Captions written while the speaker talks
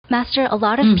Master, a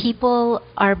lot of people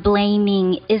are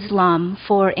blaming Islam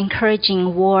for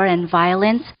encouraging war and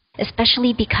violence,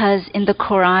 especially because in the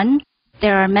Quran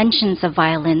there are mentions of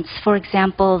violence. For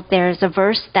example, there's a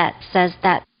verse that says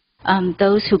that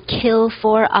those who kill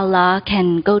for Allah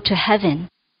can go to heaven.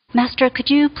 Master, could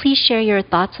you please share your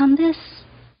thoughts on this?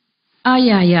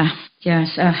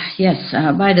 Yes.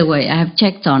 By the way, I have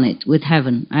checked on it with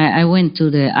heaven. I went to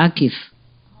the archive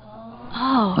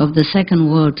of the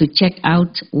second world to check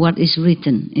out what is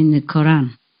written in the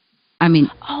Quran. I mean,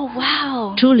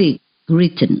 truly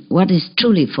written, what is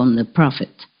truly from the Prophet.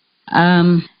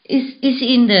 It's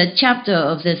in the chapter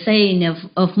of the saying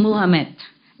of Muhammad.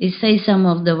 It says some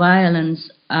of the violence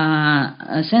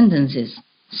sentences.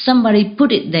 Somebody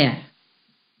put it there.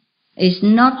 It's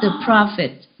not the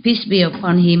Prophet, peace be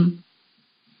upon him,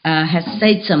 has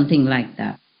said something like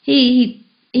that. He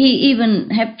even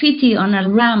have pity on a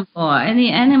ram or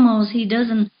any animals. He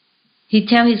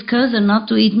tell his cousin not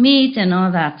to eat meat and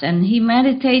all that. And he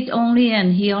meditate only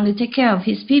and he only take care of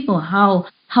his people. How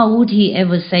would he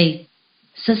ever say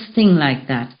such thing like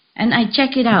that? And I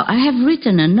check it out. I have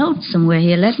written a note somewhere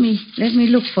here. Let me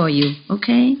look for you,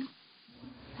 okay?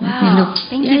 Let me look.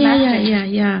 Thank you, Master.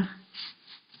 Yeah.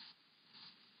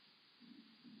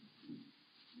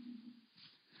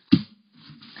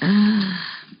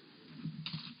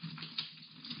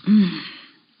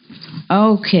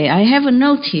 Okay, I have a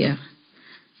note here.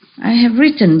 I have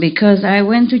written because I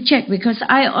went to check, because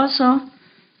I also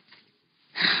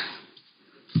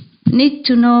need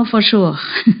to know for sure.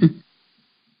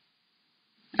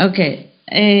 Okay,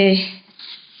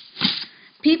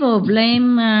 people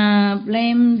blame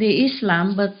the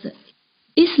Islam, but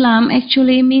Islam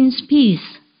actually means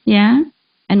peace, yeah?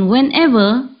 And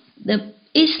whenever the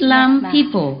Islam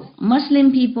people,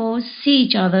 Muslim people see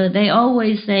each other, they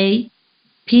always say,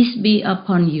 peace be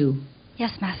upon you.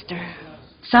 Yes, Master.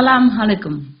 Salam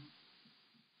alaikum.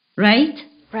 Right?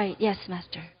 Right, yes,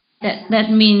 Master. That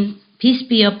means peace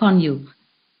be upon you.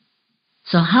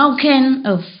 So how can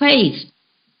a faith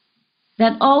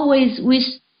that always wish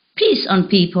peace on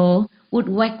people would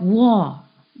wage war?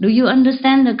 Do you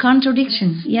understand the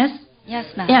contradiction? Yes? Yes,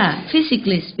 Master. Yeah,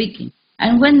 physically speaking.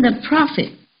 And when the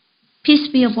Prophet, peace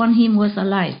be upon him, was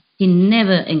alive, he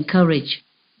never encouraged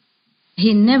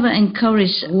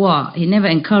war. He never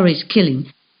encouraged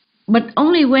killing. But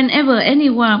only whenever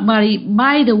anybody,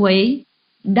 by the way,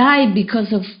 died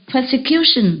because of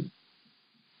persecution,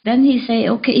 then he say,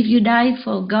 okay, if you die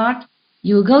for God,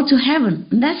 you will go to heaven.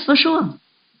 And that's for sure.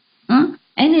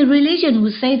 Any religion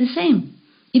would say the same.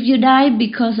 If you die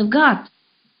because of God,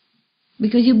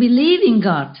 because you believe in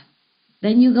God,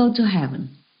 then you go to heaven.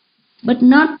 But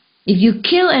not if you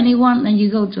kill anyone and you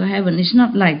go to heaven. It's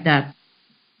not like that.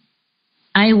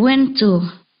 I went to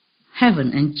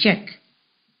heaven and checked.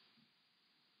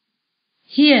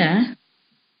 Here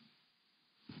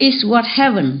is what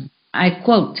heaven, I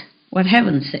quote, what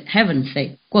heaven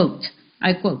say, quote,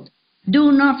 I quote,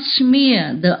 do not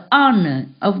smear the honor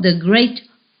of the great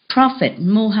Prophet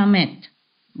Muhammad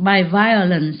by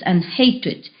violence and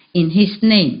hatred in his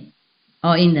name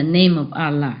or in the name of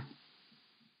Allah.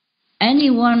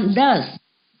 Anyone does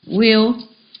will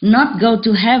not go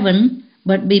to heaven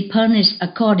but be punished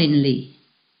accordingly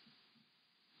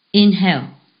in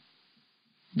hell.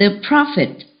 The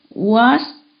Prophet was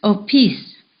of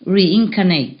peace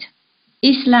reincarnate.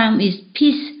 Islam is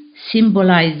peace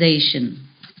symbolization.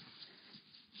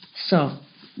 So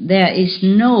there is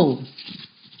no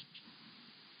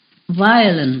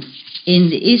violence in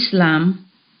the Islam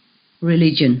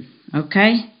religion.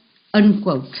 Okay?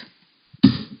 Unquote.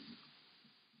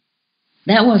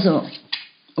 That was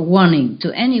a warning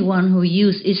to anyone who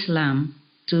use Islam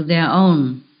to their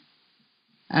own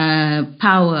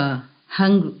power,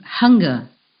 hunger,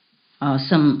 or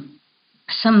some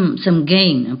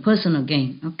gain, a personal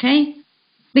gain. Okay?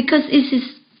 Because it is,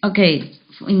 okay,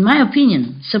 in my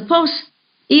opinion, suppose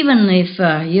even if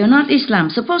you're not Islam,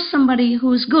 suppose somebody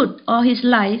who's good all his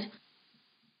life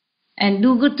and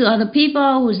do good to other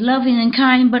people, who's loving and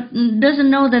kind, but doesn't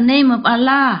know the name of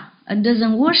Allah,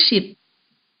 doesn't worship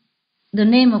the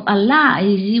name of Allah,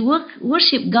 he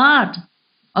worship God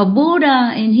or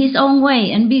Buddha in his own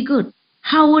way and be good.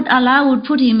 How would Allah would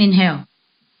put him in hell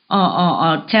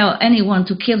or tell anyone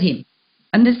to kill him?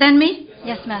 Understand me?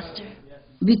 Yes, Master.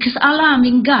 Because Allah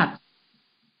means God.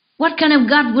 What kind of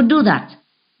God would do that?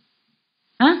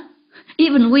 Huh?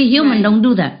 Even we human don't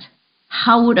do that.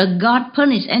 How would a God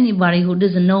punish anybody who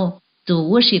doesn't know to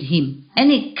worship him?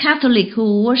 Any Catholic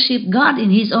who worship God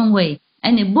in his own way,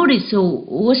 any Buddhist who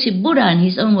worship Buddha in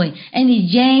his own way, any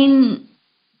Jain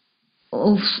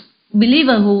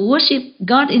believer who worship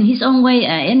God in his own way,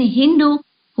 any Hindu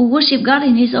who worship God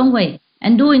in his own way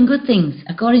and doing good things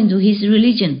according to his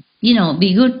religion.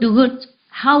 Be good, do good.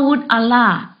 How would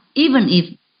Allah, even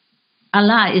if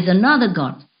Allah is another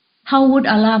God, how would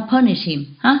Allah punish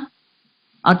him? Huh?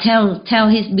 Or tell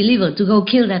his believer to go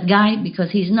kill that guy because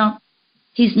he's not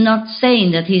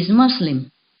saying that he's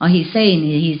Muslim, or he's saying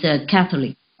he's a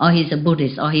Catholic, or he's a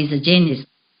Buddhist, or he's a Jainist.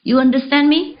 You understand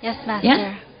me? Yes, Master.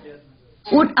 Yeah?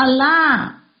 Would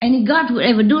Allah, any God would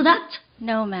ever do that?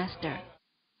 No, Master.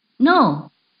 No.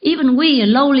 Even we, a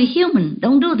lowly human,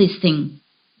 don't do this thing.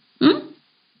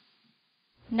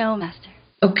 No, Master.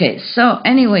 Okay, so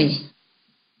anyway,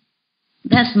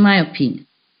 that's my opinion.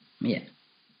 Yeah.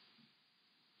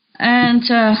 And,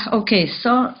 okay,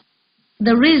 so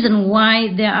the reason why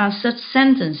there are such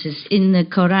sentences in the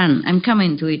Quran, I'm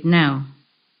coming to it now.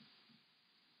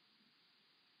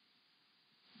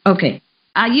 Okay.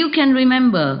 You can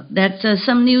remember that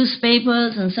some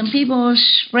newspapers and some people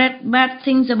spread bad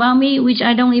things about me, which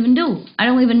I don't even do. I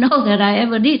don't even know that I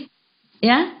ever did.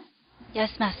 Yeah? Yes,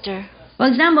 Master. For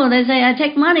example, they say I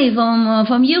take money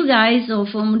from you guys or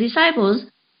from disciples.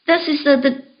 This is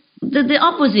the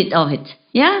opposite of it.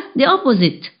 Yeah? The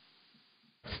opposite.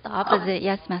 It's the opposite,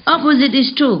 yes, Master. Opposite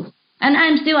is true. And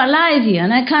I'm still alive here,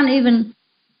 and I can't even,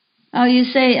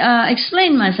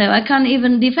 explain myself. I can't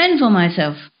even defend for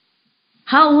myself.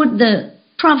 How would the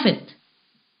prophet,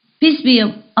 peace be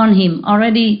on him,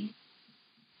 already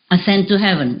ascend to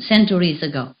heaven centuries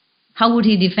ago, how would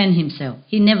he defend himself?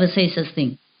 He never says such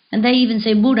thing. And they even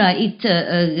say Buddha eat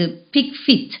pig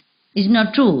feet. It's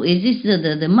not true. It is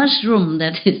the mushroom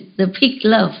that the pig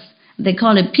loves. They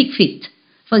call it pig feet,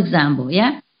 for example,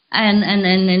 yeah?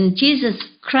 And Jesus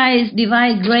Christ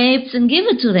divide grapes and give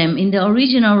it to them in the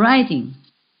original writing.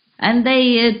 And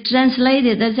they translate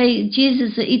it, they say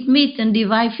Jesus eat meat and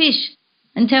divide fish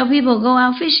and tell people go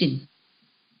out fishing.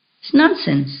 It's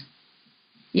nonsense.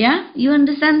 Yeah? You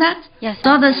understand that? Yes.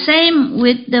 So the same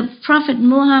with the Prophet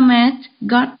Muhammad,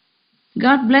 God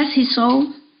bless his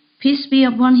soul, peace be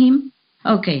upon him.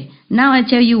 Okay, now I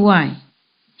tell you why.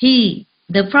 He,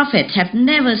 the Prophet, have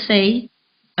never said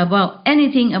about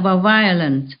anything about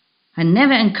violence and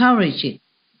never encouraged it.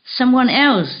 Someone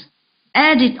else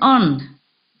added on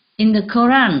in the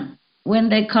Quran when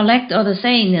they collect all the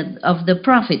saying of the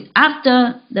Prophet.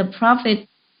 After the Prophet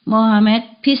Muhammad,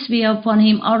 peace be upon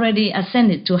him, already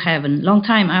ascended to heaven, long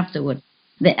time afterward,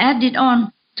 they added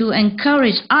on to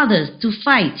encourage others to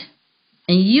fight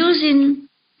and using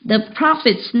the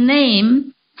Prophet's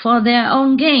name for their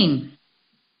own gain.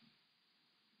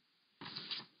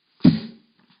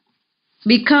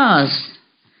 Because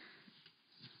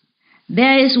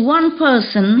there is one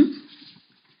person,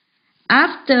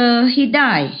 after he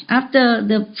died, after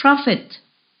the Prophet,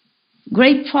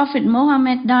 great Prophet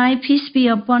Muhammad died, peace be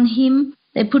upon him,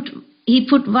 he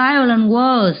put violent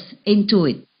words into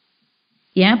it.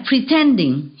 Yeah,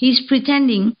 he's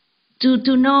pretending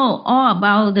to know all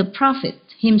about the Prophet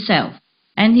himself.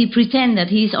 And he pretend that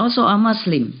he's also a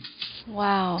Muslim.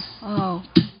 Wow. Oh.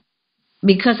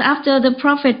 Because after the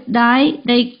Prophet died,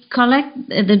 they collect,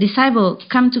 the disciples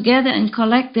come together and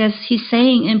collect his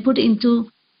saying and put into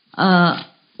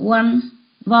one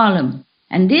volume.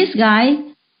 And this guy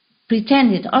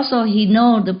pretended also he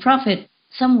know the Prophet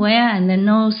somewhere and then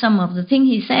know some of the thing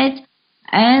he said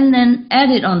and then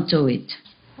added onto it.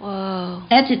 Whoa.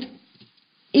 Added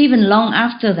even long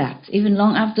after that, even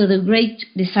long after the great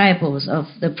disciples of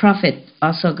the Prophet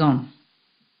also gone.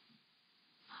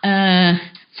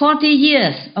 40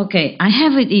 years, okay, I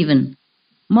have it even.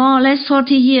 More or less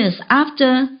 40 years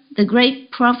after the great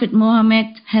Prophet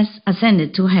Muhammad has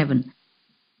ascended to heaven.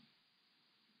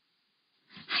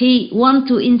 He want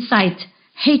to incite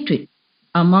hatred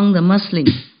among the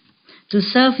Muslims to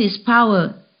serve his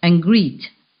power and greed.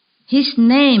 His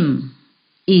name,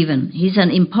 even, he's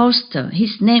an impostor.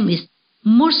 His name is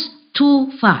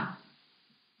Mustafa.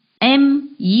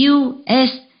 Mustufa.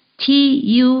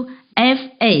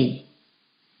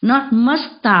 Not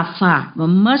Mustafa, but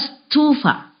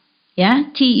Mustafa. Yeah,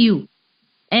 T-U.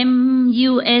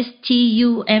 Mustufa.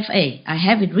 I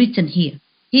have it written here.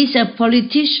 He's a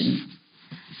politician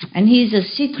and he's a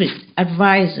secret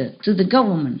advisor to the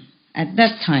government at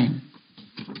that time.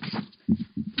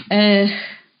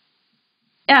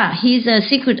 He's a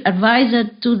secret advisor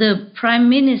to the prime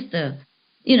minister,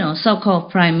 so-called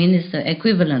prime minister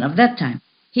equivalent of that time.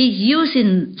 They're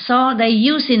using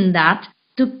that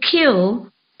to kill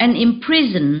and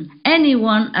imprison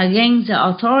anyone against the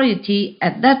authority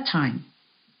at that time.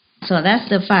 So that's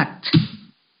the fact.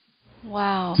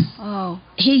 Wow. Oh.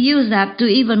 He used that to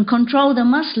even control the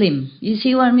Muslim. You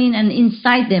see what I mean? And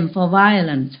incite them for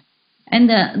violence. And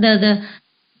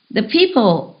the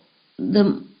people,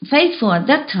 the faithful at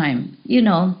that time,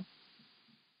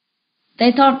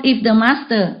 they thought if the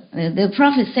master, the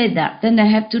prophet said that, then they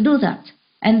have to do that.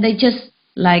 And they just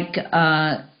like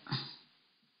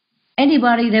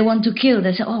anybody they want to kill,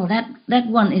 they say, oh, that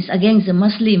one is against the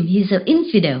Muslim, he's an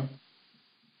infidel.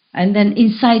 And then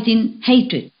inciting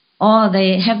hatred. Or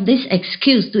they have this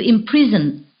excuse to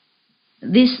imprison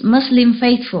this Muslim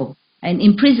faithful and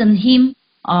imprison him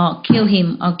or kill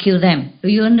them. Do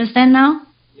you understand now?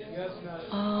 Yes,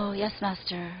 oh, yes,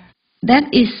 Master.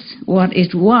 That is what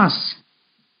it was.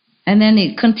 And then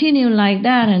it continued like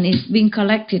that, and it's being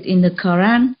collected in the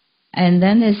Quran. And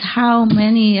then there's how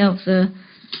many of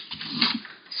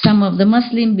some of the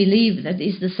Muslims believe that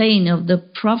is the saying of the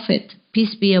Prophet,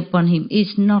 peace be upon him.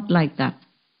 It's not like that.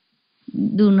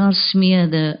 Do not smear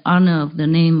the honor of the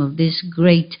name of this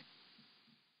great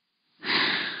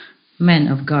man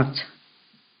of God.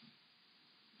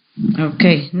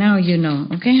 Okay, now you know.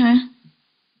 Okay, huh?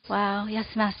 Wow, yes,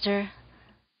 Master.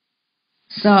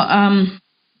 So,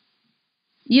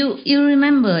 you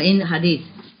remember in the Hadith,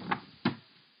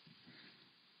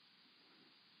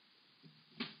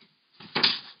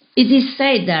 it is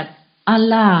said that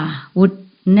Allah would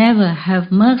never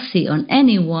have mercy on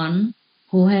anyone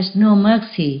who has no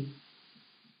mercy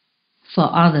for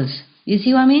others. You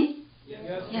see what I mean?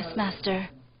 Yes, Master.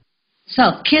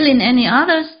 So, killing any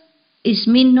others is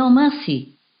mean no mercy.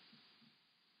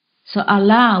 So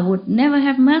Allah would never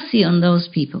have mercy on those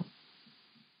people.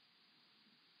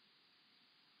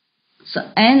 So,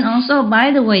 and also,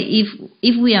 by the way,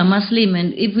 if we are Muslim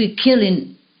and if we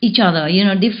killing each other,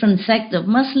 different sects of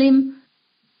Muslim,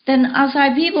 then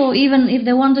outside people, even if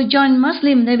they want to join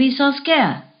Muslim, they be so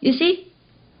scared. You see?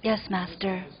 Yes,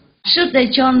 Master. Should they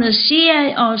join the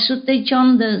Shia or should they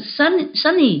join the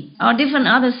Sunni or different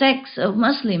other sects of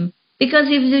Muslim? Because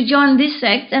if you join this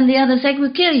sect, then the other sect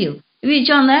will kill you. If you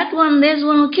join that one, this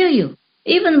one will kill you.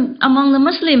 Even among the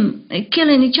Muslim,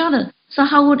 killing each other. So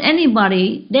how would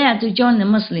anybody dare to join the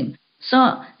Muslim?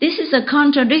 So this is a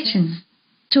contradiction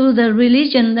to the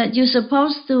religion that you're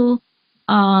supposed to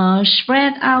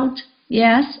spread out,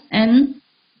 yes, and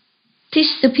teach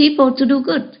the people to do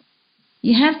good.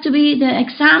 You have to be the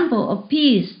example of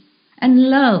peace and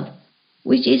love,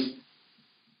 which is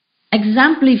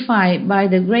exemplified by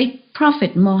the great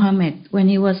Prophet Muhammad when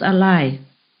he was alive.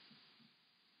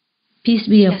 Peace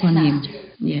be upon him.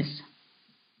 Yes.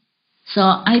 So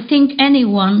I think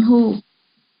anyone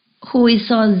who is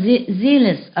so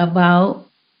zealous about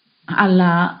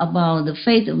Allah, about the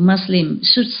faith of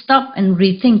Muslims, should stop and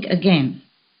rethink again.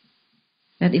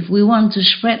 That if we want to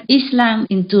spread Islam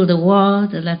into the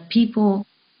world, to let people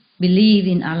believe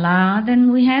in Allah,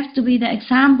 then we have to be the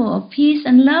example of peace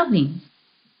and loving.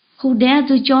 Who dare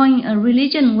to join a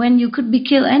religion when you could be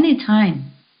killed any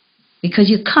time? Because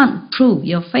you can't prove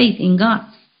your faith in God.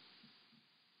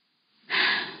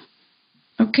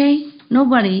 Okay?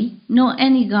 Nobody, no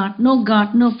any God, no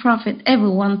prophet ever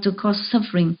want to cause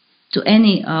suffering to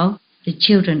any of the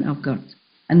children of God.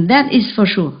 And that is for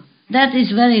sure. That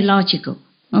is very logical.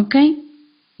 Okay?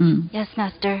 Yes,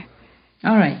 Master.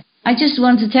 All right. I just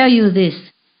want to tell you this,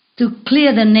 to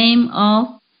clear the name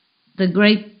of the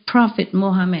great Prophet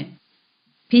Muhammad.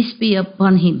 Peace be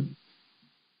upon him.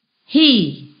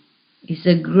 He is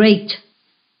a great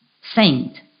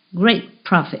saint, great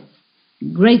prophet,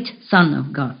 great son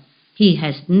of God. He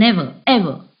has never,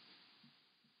 ever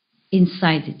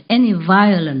incited any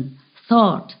violent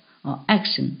thought or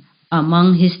action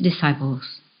among his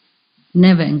disciples.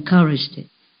 Never encouraged it.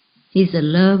 He's a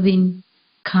loving,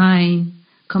 kind,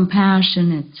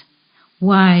 compassionate,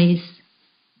 wise,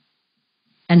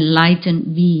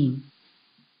 enlightened being.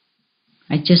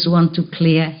 I just want to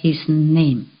clear his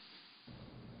name.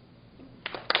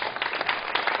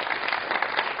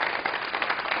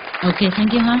 Okay,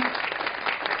 thank you, huh?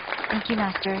 Thank you,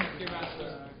 Master.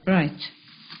 Right.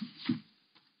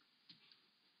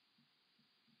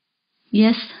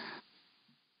 Yes?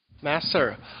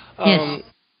 Master, Yes.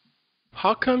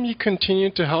 how come you continue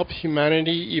to help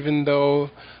humanity even though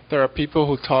there are people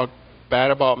who talk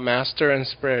bad about Master and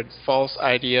spread false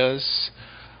ideas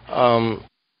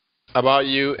about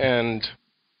you and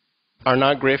are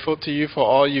not grateful to you for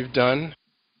all you've done?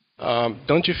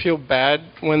 Don't you feel bad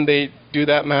when they do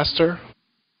that, Master?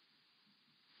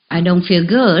 I don't feel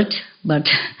good, but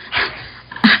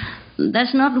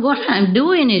that's not what I'm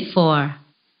doing it for.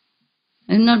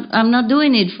 I'm not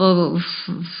doing it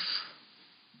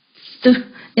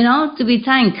to be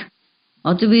thanked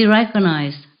or to be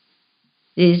recognized.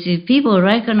 If people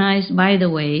recognize by the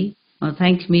way or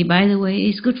thank me by the way,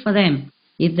 it's good for them.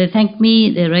 If they thank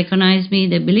me, they recognize me,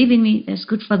 they believe in me, that's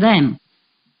good for them.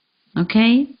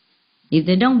 Okay? If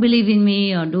they don't believe in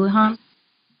me or do harm,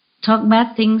 talk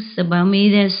bad things about me,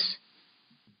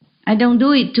 I don't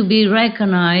do it to be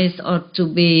recognized or to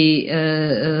be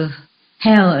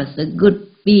held as a good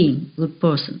being, good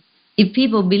person. If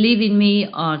people believe in me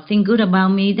or think good about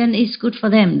me, then it's good for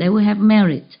them. They will have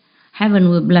merit. Heaven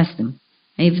will bless them.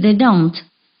 If they don't,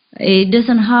 it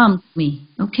doesn't harm me,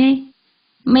 okay?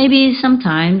 Maybe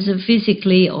sometimes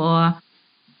physically or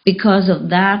because of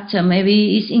that,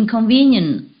 maybe it's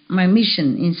inconvenient, my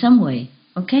mission in some way,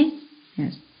 okay?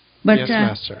 Yes. But, yes,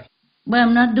 Master. But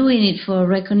I'm not doing it for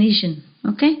recognition,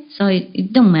 okay? So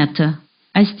it don't matter.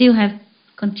 I still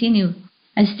continue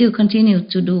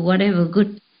to do whatever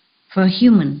good for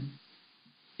human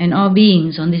and all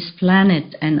beings on this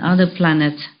planet and other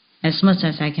planets as much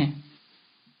as I can.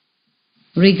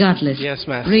 Regardless. Yes,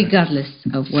 Master. Regardless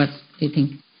of what they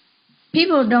think.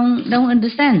 People don't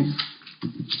understand.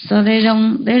 So they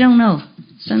don't know.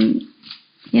 Some,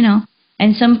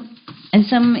 and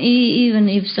some even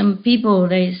if some people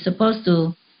they supposed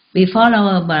to be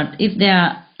follower, but if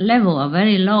their level are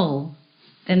very low,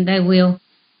 then they will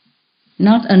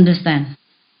not understand.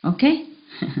 Okay?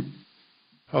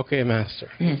 Okay, Master.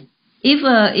 Yes.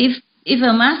 If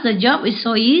a master job is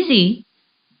so easy,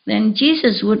 then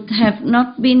Jesus would have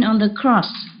not been on the cross.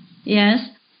 Yes.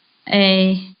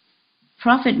 A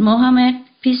Prophet Muhammad,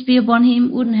 peace be upon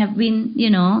him, wouldn't have been,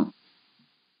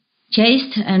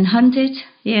 chased and hunted.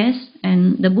 Yes.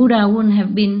 And the Buddha wouldn't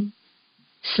have been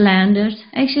slandered,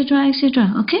 etc.,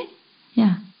 etc. Okay?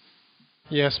 Yeah.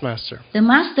 Yes, Master. The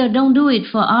master don't do it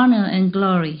for honor and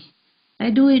glory.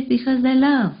 They do it because they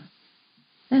love.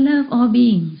 They love all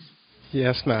beings.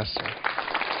 Yes, Master.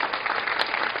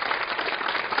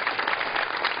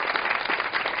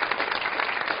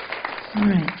 All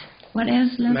right. What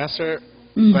else, love?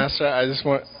 Master, I just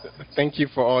want to thank you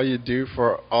for all you do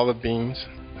for all the beings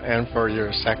and for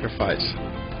your sacrifice.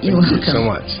 You're welcome. Thank you so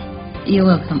much. You're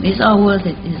welcome. It's all worth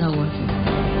it. It's all worth it.